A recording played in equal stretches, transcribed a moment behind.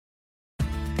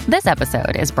This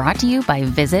episode is brought to you by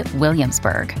Visit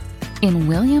Williamsburg. In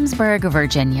Williamsburg,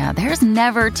 Virginia, there's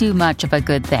never too much of a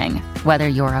good thing. Whether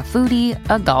you're a foodie,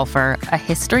 a golfer, a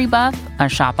history buff, a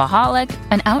shopaholic,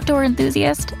 an outdoor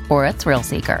enthusiast, or a thrill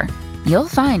seeker, you'll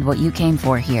find what you came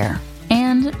for here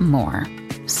and more.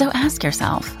 So ask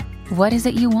yourself, what is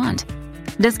it you want?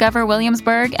 Discover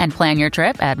Williamsburg and plan your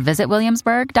trip at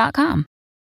visitwilliamsburg.com.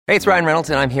 Hey, it's Ryan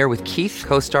Reynolds, and I'm here with Keith,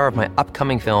 co-star of my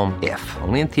upcoming film, If,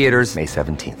 only in theaters May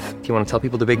 17th. Do you want to tell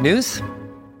people the big news?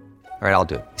 All right, I'll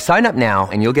do it. Sign up now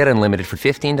and you'll get unlimited for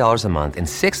 $15 a month and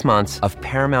 6 months of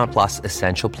Paramount Plus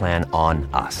Essential Plan on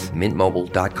us.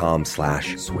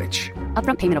 MintMobile.com/switch.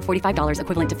 Upfront payment of $45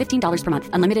 equivalent to $15 per month.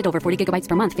 Unlimited over 40 gigabytes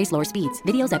per month. Face lower speeds.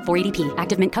 Videos at 480p.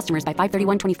 Active Mint customers by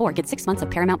 531.24 get 6 months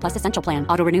of Paramount Plus Essential Plan.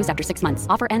 Auto renews after 6 months.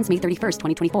 Offer ends May 31st,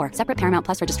 2024. Separate Paramount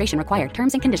Plus registration required.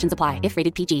 Terms and conditions apply if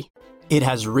rated PG. It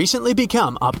has recently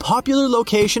become a popular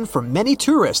location for many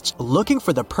tourists looking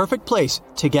for the perfect place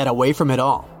to get away from it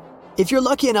all. If you're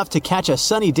lucky enough to catch a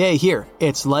sunny day here,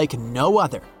 it's like no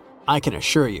other, I can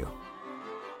assure you.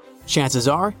 Chances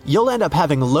are, you'll end up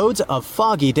having loads of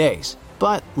foggy days,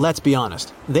 but let's be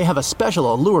honest, they have a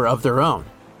special allure of their own.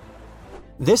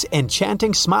 This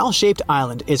enchanting smile-shaped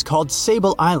island is called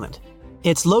Sable Island.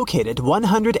 It's located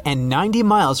 190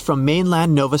 miles from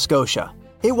mainland Nova Scotia.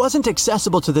 It wasn't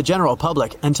accessible to the general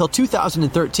public until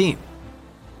 2013.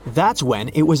 That's when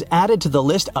it was added to the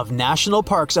list of National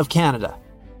Parks of Canada.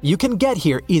 You can get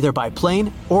here either by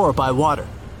plane or by water.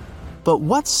 But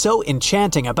what's so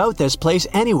enchanting about this place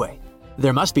anyway?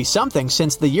 There must be something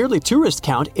since the yearly tourist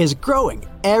count is growing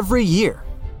every year.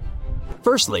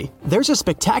 Firstly, there's a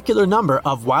spectacular number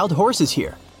of wild horses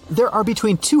here. There are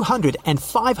between 200 and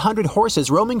 500 horses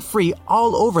roaming free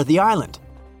all over the island.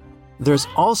 There's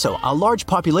also a large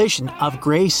population of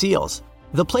gray seals.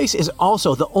 The place is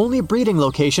also the only breeding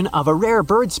location of a rare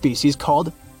bird species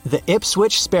called the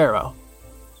Ipswich sparrow.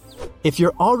 If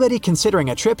you're already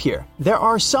considering a trip here, there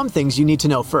are some things you need to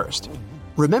know first.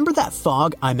 Remember that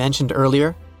fog I mentioned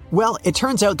earlier? Well, it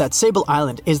turns out that Sable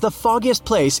Island is the foggiest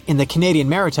place in the Canadian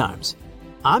Maritimes.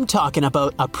 I'm talking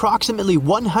about approximately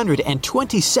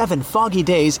 127 foggy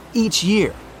days each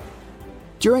year.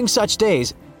 During such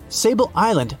days, Sable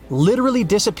Island literally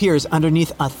disappears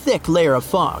underneath a thick layer of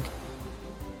fog.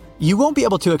 You won't be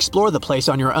able to explore the place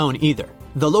on your own either.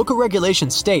 The local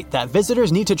regulations state that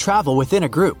visitors need to travel within a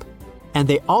group, and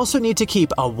they also need to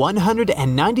keep a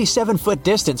 197-foot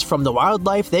distance from the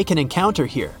wildlife they can encounter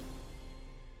here.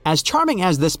 As charming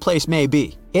as this place may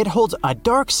be, it holds a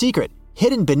dark secret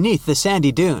hidden beneath the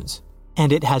sandy dunes,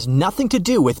 and it has nothing to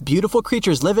do with beautiful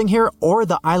creatures living here or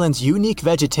the island's unique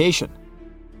vegetation.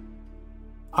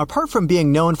 Apart from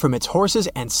being known from its horses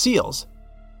and seals,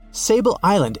 Sable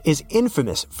Island is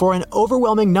infamous for an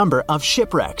overwhelming number of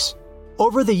shipwrecks.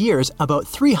 Over the years, about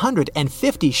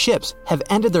 350 ships have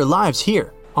ended their lives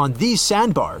here, on these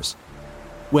sandbars.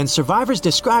 When survivors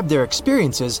described their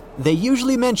experiences, they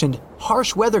usually mentioned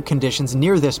harsh weather conditions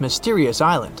near this mysterious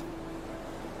island.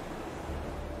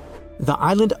 The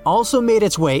island also made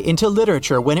its way into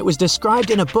literature when it was described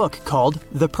in a book called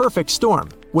The Perfect Storm,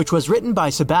 which was written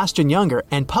by Sebastian Junger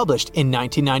and published in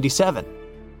 1997.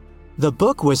 The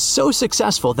book was so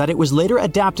successful that it was later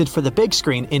adapted for the big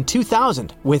screen in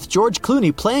 2000, with George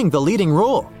Clooney playing the leading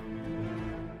role.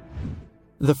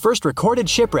 The first recorded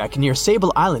shipwreck near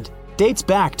Sable Island dates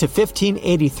back to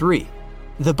 1583.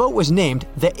 The boat was named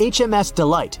the HMS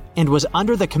Delight and was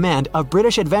under the command of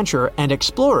British adventurer and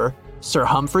explorer Sir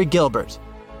Humphrey Gilbert.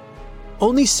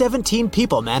 Only 17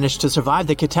 people managed to survive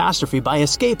the catastrophe by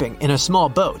escaping in a small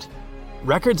boat.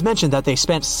 Records mention that they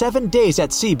spent 7 days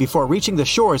at sea before reaching the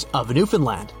shores of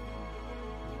Newfoundland.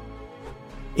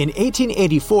 In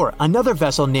 1884, another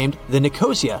vessel named the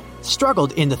Nicosia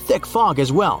struggled in the thick fog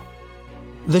as well.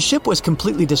 The ship was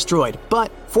completely destroyed,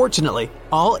 but fortunately,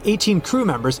 all 18 crew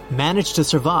members managed to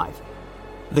survive.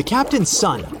 The captain's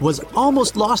son was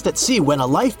almost lost at sea when a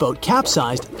lifeboat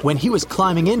capsized when he was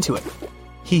climbing into it.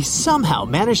 He somehow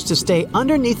managed to stay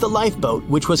underneath the lifeboat,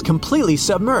 which was completely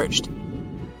submerged.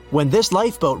 When this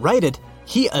lifeboat righted,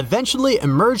 he eventually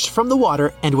emerged from the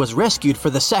water and was rescued for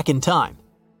the second time.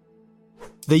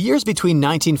 The years between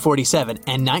 1947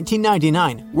 and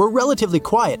 1999 were relatively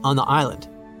quiet on the island.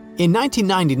 In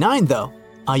 1999, though,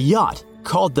 a yacht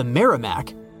called the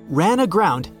Merrimack ran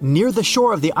aground near the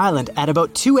shore of the island at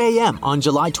about 2 a.m. on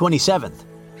July 27th.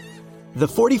 The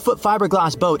 40-foot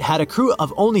fiberglass boat had a crew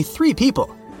of only 3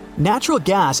 people. Natural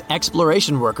gas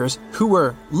exploration workers, who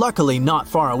were luckily not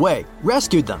far away,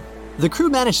 rescued them. The crew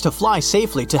managed to fly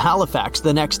safely to Halifax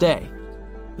the next day.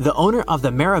 The owner of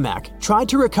the Merrimack tried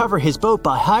to recover his boat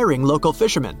by hiring local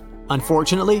fishermen.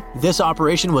 Unfortunately, this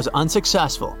operation was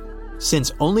unsuccessful,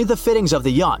 since only the fittings of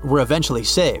the yacht were eventually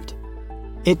saved.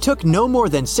 It took no more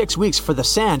than 6 weeks for the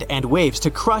sand and waves to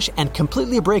crush and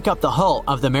completely break up the hull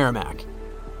of the Merrimack.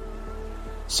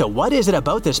 So what is it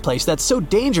about this place that's so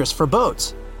dangerous for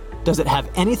boats? Does it have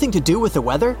anything to do with the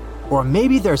weather? Or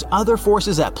maybe there's other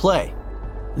forces at play?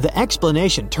 The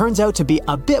explanation turns out to be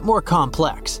a bit more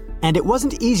complex, and it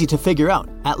wasn't easy to figure out,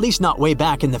 at least not way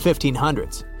back in the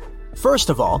 1500s. First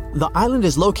of all, the island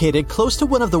is located close to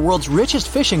one of the world's richest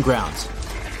fishing grounds.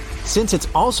 Since it's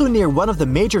also near one of the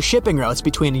major shipping routes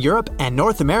between Europe and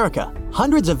North America,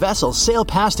 hundreds of vessels sail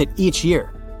past it each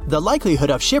year. The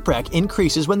likelihood of shipwreck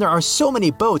increases when there are so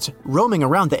many boats roaming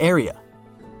around the area.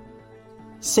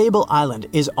 Sable Island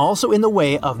is also in the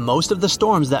way of most of the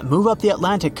storms that move up the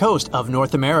Atlantic coast of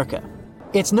North America.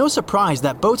 It's no surprise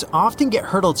that boats often get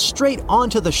hurtled straight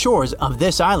onto the shores of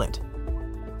this island.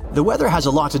 The weather has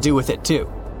a lot to do with it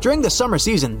too. During the summer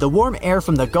season, the warm air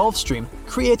from the Gulf Stream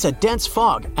creates a dense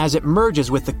fog as it merges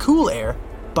with the cool air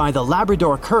by the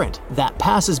Labrador Current that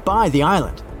passes by the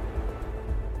island.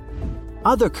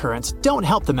 Other currents don't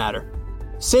help the matter.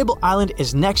 Sable Island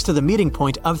is next to the meeting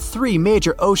point of 3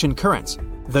 major ocean currents: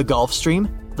 the Gulf Stream,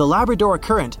 the Labrador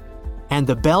Current, and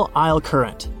the Belle Isle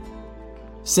Current.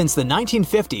 Since the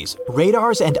 1950s,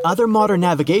 radars and other modern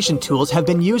navigation tools have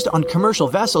been used on commercial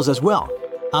vessels as well.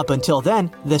 Up until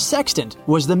then, the sextant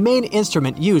was the main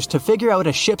instrument used to figure out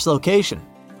a ship's location.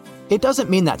 It doesn't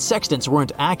mean that sextants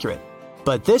weren't accurate,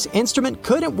 but this instrument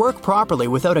couldn't work properly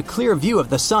without a clear view of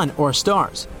the sun or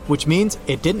stars, which means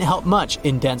it didn't help much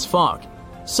in dense fog,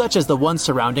 such as the one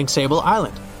surrounding Sable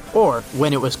Island, or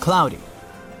when it was cloudy.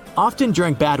 Often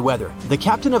during bad weather, the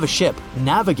captain of a ship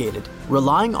navigated,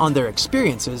 relying on their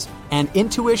experiences and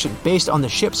intuition based on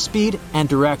the ship's speed and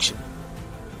direction.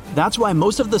 That's why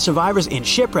most of the survivors in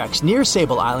shipwrecks near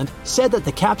Sable Island said that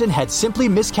the captain had simply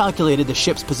miscalculated the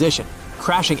ship's position,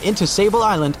 crashing into Sable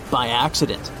Island by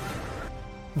accident.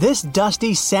 This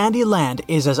dusty, sandy land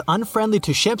is as unfriendly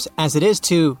to ships as it is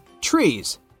to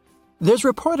trees. There's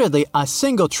reportedly a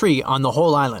single tree on the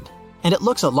whole island, and it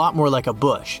looks a lot more like a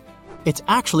bush. It's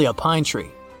actually a pine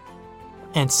tree.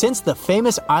 And since the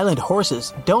famous island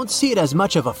horses don't see it as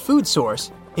much of a food source,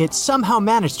 it somehow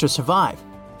managed to survive.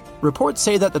 Reports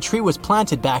say that the tree was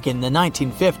planted back in the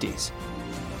 1950s.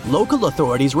 Local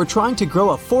authorities were trying to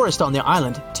grow a forest on the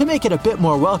island to make it a bit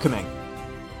more welcoming.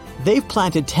 They've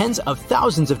planted tens of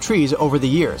thousands of trees over the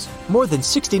years, more than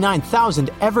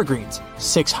 69,000 evergreens,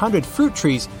 600 fruit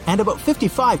trees, and about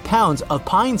 55 pounds of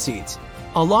pine seeds,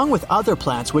 along with other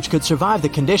plants which could survive the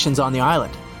conditions on the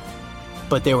island.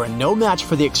 But they were no match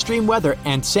for the extreme weather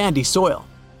and sandy soil.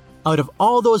 Out of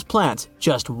all those plants,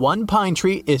 just one pine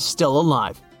tree is still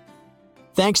alive.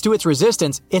 Thanks to its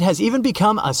resistance, it has even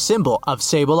become a symbol of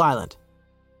Sable Island.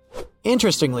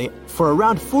 Interestingly, for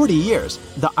around 40 years,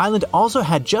 the island also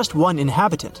had just one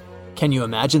inhabitant. Can you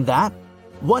imagine that?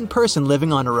 One person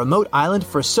living on a remote island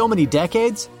for so many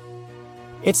decades?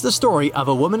 It's the story of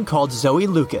a woman called Zoe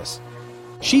Lucas.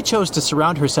 She chose to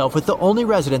surround herself with the only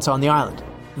residents on the island: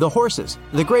 the horses,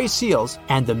 the gray seals,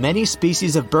 and the many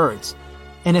species of birds.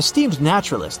 An esteemed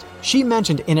naturalist, she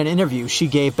mentioned in an interview she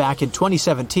gave back in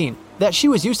 2017 that she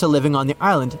was used to living on the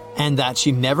island and that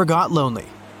she never got lonely.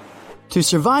 To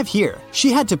survive here,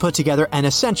 she had to put together an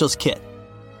essentials kit.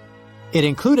 It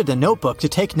included a notebook to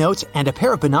take notes and a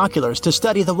pair of binoculars to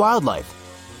study the wildlife.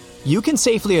 You can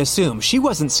safely assume she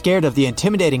wasn't scared of the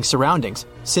intimidating surroundings,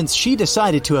 since she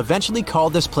decided to eventually call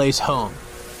this place home.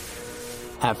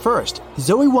 At first,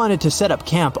 Zoe wanted to set up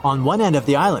camp on one end of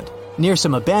the island, near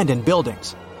some abandoned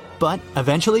buildings. But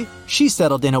eventually, she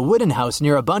settled in a wooden house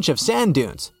near a bunch of sand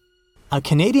dunes. A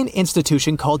Canadian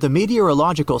institution called the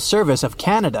Meteorological Service of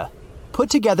Canada put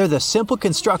together the simple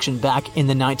construction back in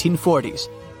the 1940s.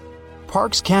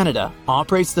 Parks Canada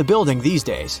operates the building these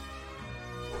days.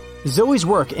 Zoe's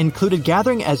work included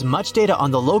gathering as much data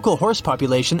on the local horse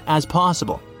population as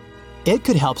possible. It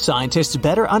could help scientists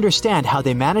better understand how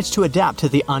they managed to adapt to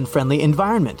the unfriendly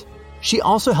environment. She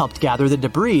also helped gather the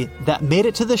debris that made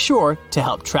it to the shore to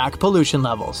help track pollution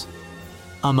levels.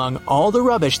 Among all the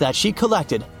rubbish that she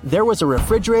collected, there was a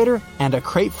refrigerator and a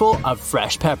crate full of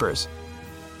fresh peppers.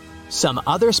 Some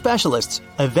other specialists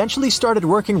eventually started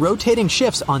working rotating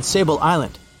shifts on Sable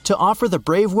Island to offer the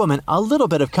brave woman a little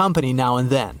bit of company now and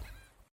then.